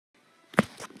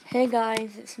Hey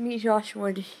guys, it's me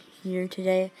Joshua here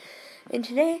today, and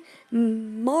today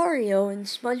Mario and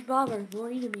SpongeBob are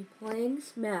going to be playing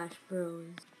Smash Bros.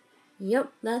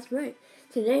 Yep, that's right.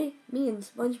 Today, me and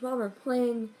SpongeBob are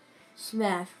playing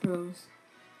Smash Bros.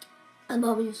 I'm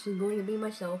obviously going to be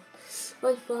myself.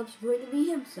 SpongeBob's going to be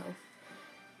himself.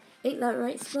 Ain't that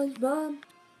right, SpongeBob?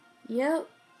 Yep.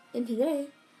 And today,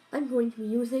 I'm going to be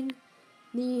using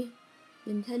the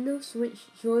Nintendo Switch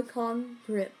Joy-Con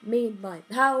grip made by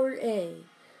Power A.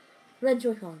 Red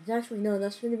Joy-Cons. Actually, no,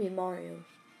 that's going to be Mario.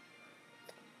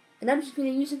 And I'm just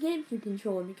going to use a GameCube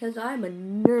controller because I'm a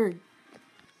nerd.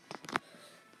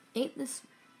 Ain't this...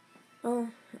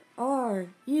 Are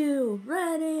you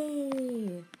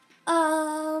ready?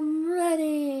 I'm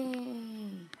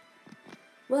ready.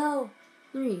 Well,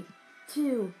 3,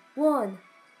 2, 1.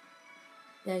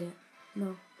 Dang it.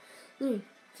 No. 3,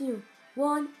 2,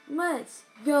 1, let's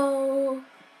go!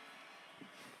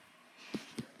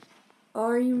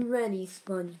 Are you ready,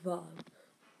 SpongeBob?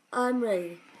 I'm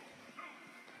ready.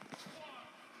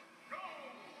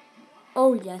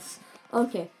 Oh, yes.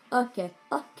 Okay.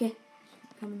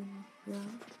 Coming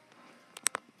around.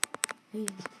 Hey.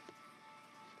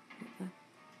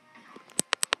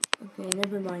 Okay,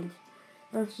 never mind.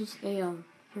 That's just a,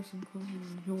 person closing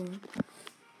the door.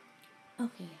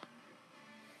 Okay.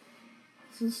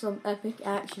 This is some epic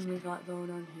action we got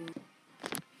going on here.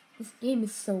 This game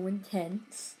is so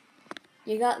intense.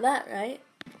 You got that right?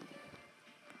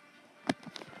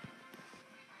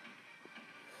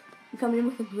 I'm coming in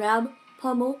with a grab,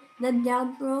 pummel, then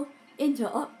down throw, into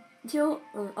up tilt,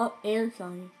 or up air,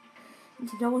 sorry.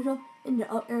 Into double jump,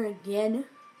 into up air again.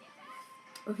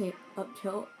 Okay, up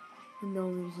tilt, for no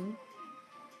reason.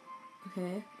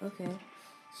 Okay.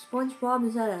 SpongeBob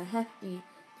is at a hefty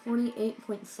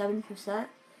 28.7%.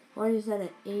 Mario is at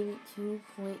an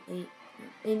 82.8,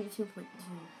 82.2.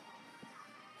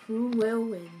 Who will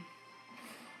win?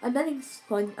 I'm betting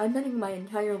my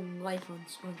entire life on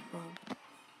SpongeBob.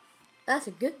 That's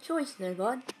a good choice there,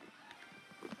 bud.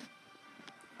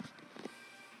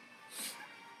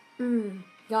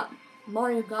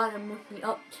 Mario got him with the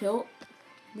up tilt,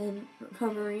 then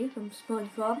recovery from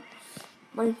SpongeBob.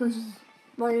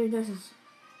 Mario does his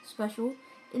special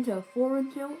into a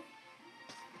forward tilt,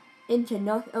 into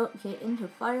into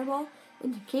fireball,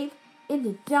 into cape,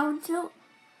 into down tilt,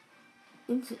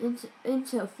 into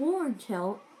a forward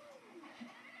tilt,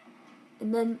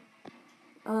 and then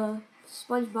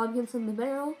SpongeBob gets in the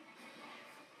barrel.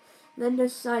 Then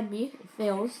does side B, it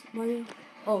fails.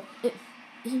 SpongeBob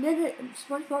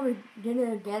did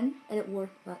it again, and it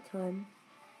worked that time.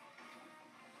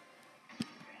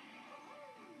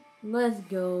 Let's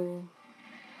go.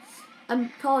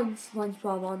 I'm calling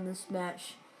SpongeBob on this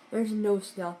match. There's no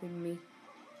stopping me.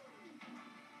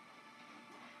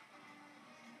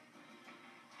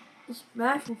 This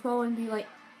match will probably be like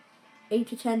 8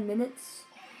 to 10 minutes.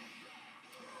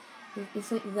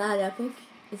 It's like that epic.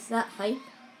 It's that hype.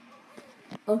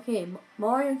 Okay,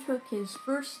 Mario took his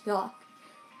first stock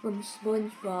from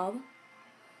SpongeBob.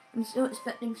 I'm still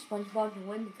expecting SpongeBob to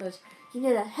win because he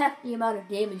did a hefty amount of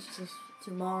damage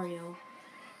to Mario.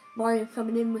 Mario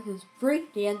coming in with his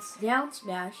breakdance down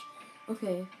smash.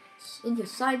 Okay, into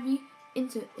side B,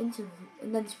 and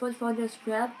then SpongeBob does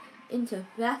grab, into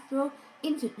back throw,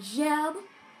 into jab,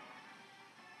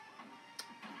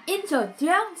 into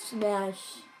down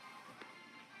smash.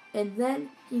 And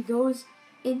then he goes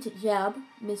into jab,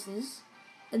 misses,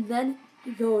 and then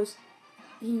he tries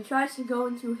to go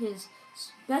into his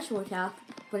special attack,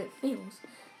 but it fails.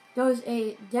 Does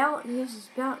a down, he uses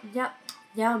down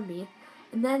B,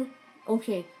 and then,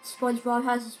 okay, SpongeBob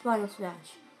has his final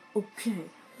smash. Okay,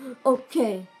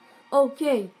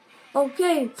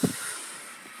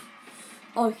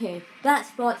 that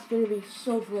spot's gonna be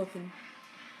so broken.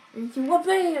 Into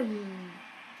wha-bam!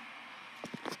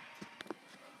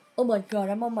 Oh my god,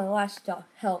 I'm on my last stock.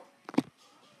 Help.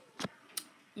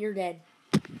 You're dead.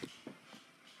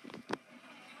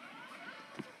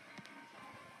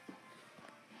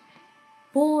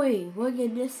 Boy, look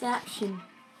at this action.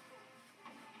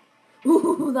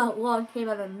 Ooh, that log came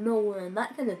out of nowhere, and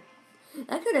that could have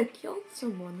killed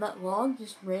someone. That log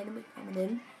just randomly coming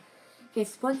in. Okay,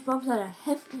 SpongeBob's at a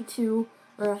hefty 2,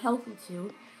 or a healthy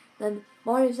 2. Then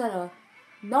Mario's at a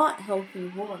not healthy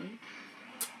 1.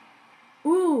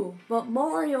 Ooh, but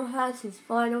Mario has his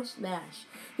final smash.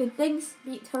 Could things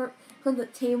be turned? Could the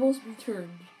tables be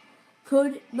turned?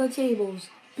 Could the tables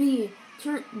be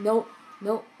turned? Nope,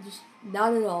 just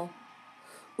not at all.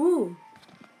 Ooh.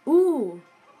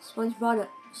 SpongeBob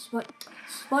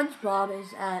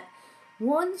is at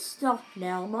 1 stock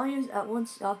now. Mario's at 1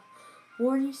 stock,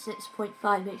 46.5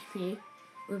 HP,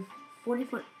 with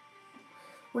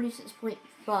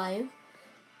 26.5.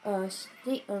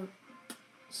 State of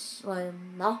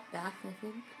knockback, I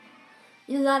think.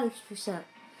 11%.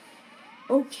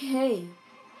 Okay.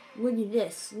 Look at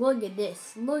this. Look at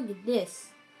this. Look at this.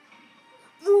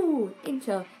 Ooh,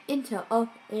 into up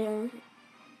air.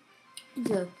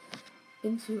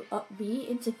 Into up B,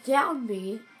 into down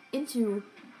B, into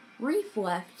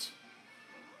reflect,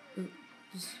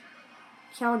 just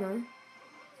counter,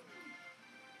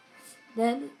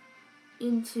 then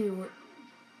into,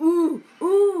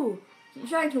 he's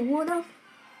trying to one up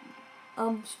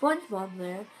SpongeBob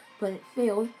there, but it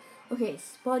failed. Okay,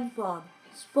 SpongeBob.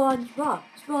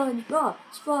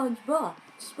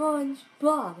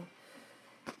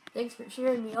 Thanks for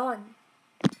cheering me on.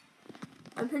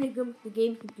 I'm pretty good with the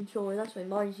GameCube controller, that's why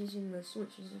Mario's using the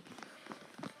switches.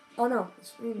 Oh no, the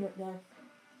screen went down.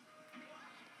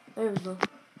 There we go.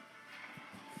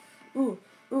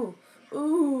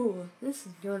 Ooh, this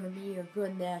is gonna be a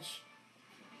good match.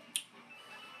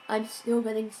 I'm still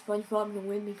betting SpongeBob to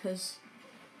win because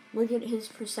look at his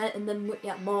percent and then look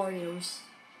at Mario's.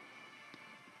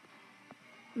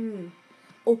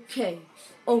 Okay.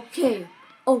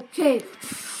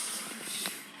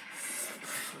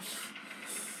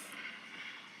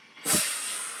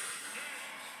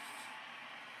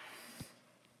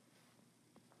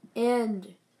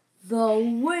 And the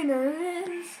winner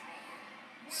is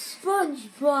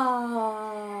SpongeBob.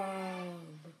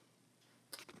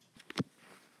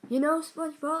 You know,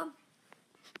 SpongeBob?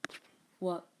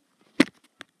 What?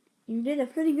 You did a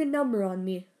pretty good number on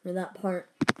me for that part.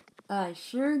 I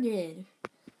sure did.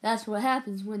 That's what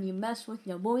happens when you mess with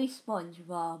your boy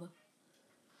SpongeBob.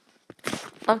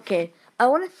 Okay, I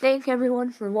want to thank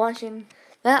everyone for watching.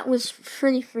 That was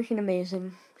pretty freaking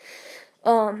amazing.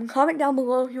 Comment down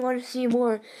below if you want to see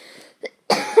more.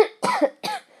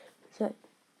 Sorry.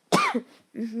 If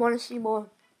you want to see more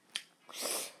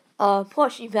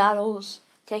plushie battles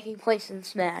taking place in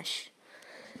Smash.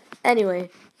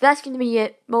 Anyway, that's going to be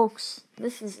it, folks.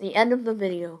 This is the end of the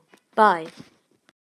video. Bye.